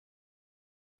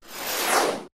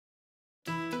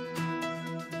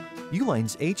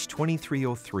Uline's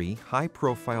H2303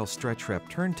 high-profile stretch wrap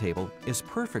turntable is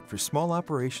perfect for small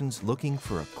operations looking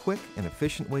for a quick and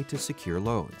efficient way to secure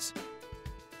loads.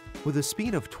 With a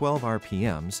speed of 12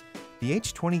 RPMs, the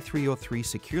H2303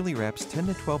 securely wraps 10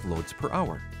 to 12 loads per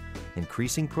hour,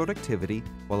 increasing productivity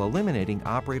while eliminating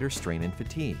operator strain and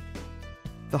fatigue.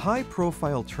 The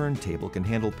high-profile turntable can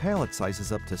handle pallet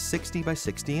sizes up to 60 by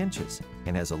 60 inches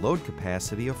and has a load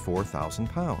capacity of 4,000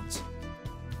 pounds.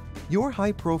 Your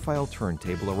high-profile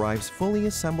turntable arrives fully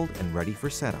assembled and ready for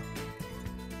setup.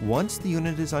 Once the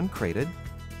unit is uncrated,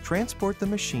 transport the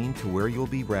machine to where you'll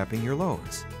be wrapping your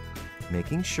loads,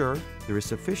 making sure there is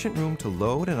sufficient room to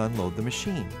load and unload the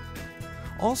machine.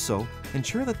 Also,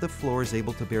 ensure that the floor is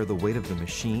able to bear the weight of the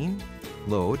machine,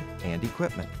 load, and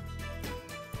equipment.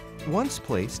 Once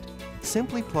placed,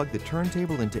 simply plug the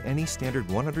turntable into any standard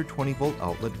 120-volt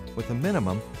outlet with a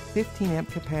minimum 15-amp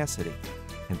capacity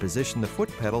and position the foot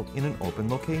pedal in an open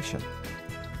location.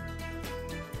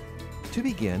 To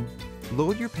begin,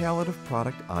 load your pallet of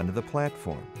product onto the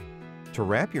platform. To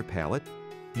wrap your pallet,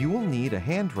 you will need a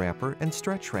hand wrapper and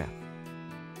stretch wrap.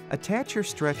 Attach your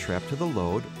stretch wrap to the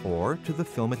load or to the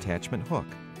film attachment hook.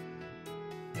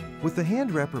 With the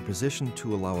hand wrapper positioned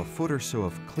to allow a foot or so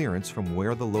of clearance from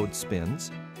where the load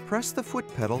spins, press the foot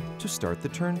pedal to start the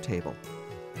turntable.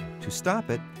 To stop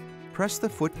it, press the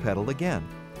foot pedal again.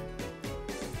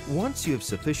 Once you have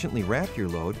sufficiently wrapped your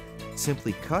load,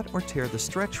 simply cut or tear the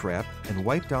stretch wrap and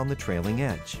wipe down the trailing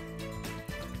edge.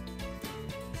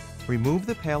 Remove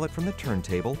the pallet from the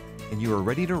turntable and you are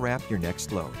ready to wrap your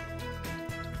next load.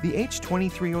 The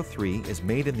H2303 is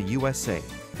made in the USA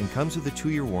and comes with a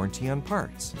 2-year warranty on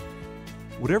parts.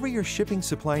 Whatever your shipping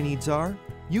supply needs are,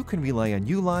 you can rely on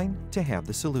Uline to have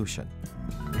the solution.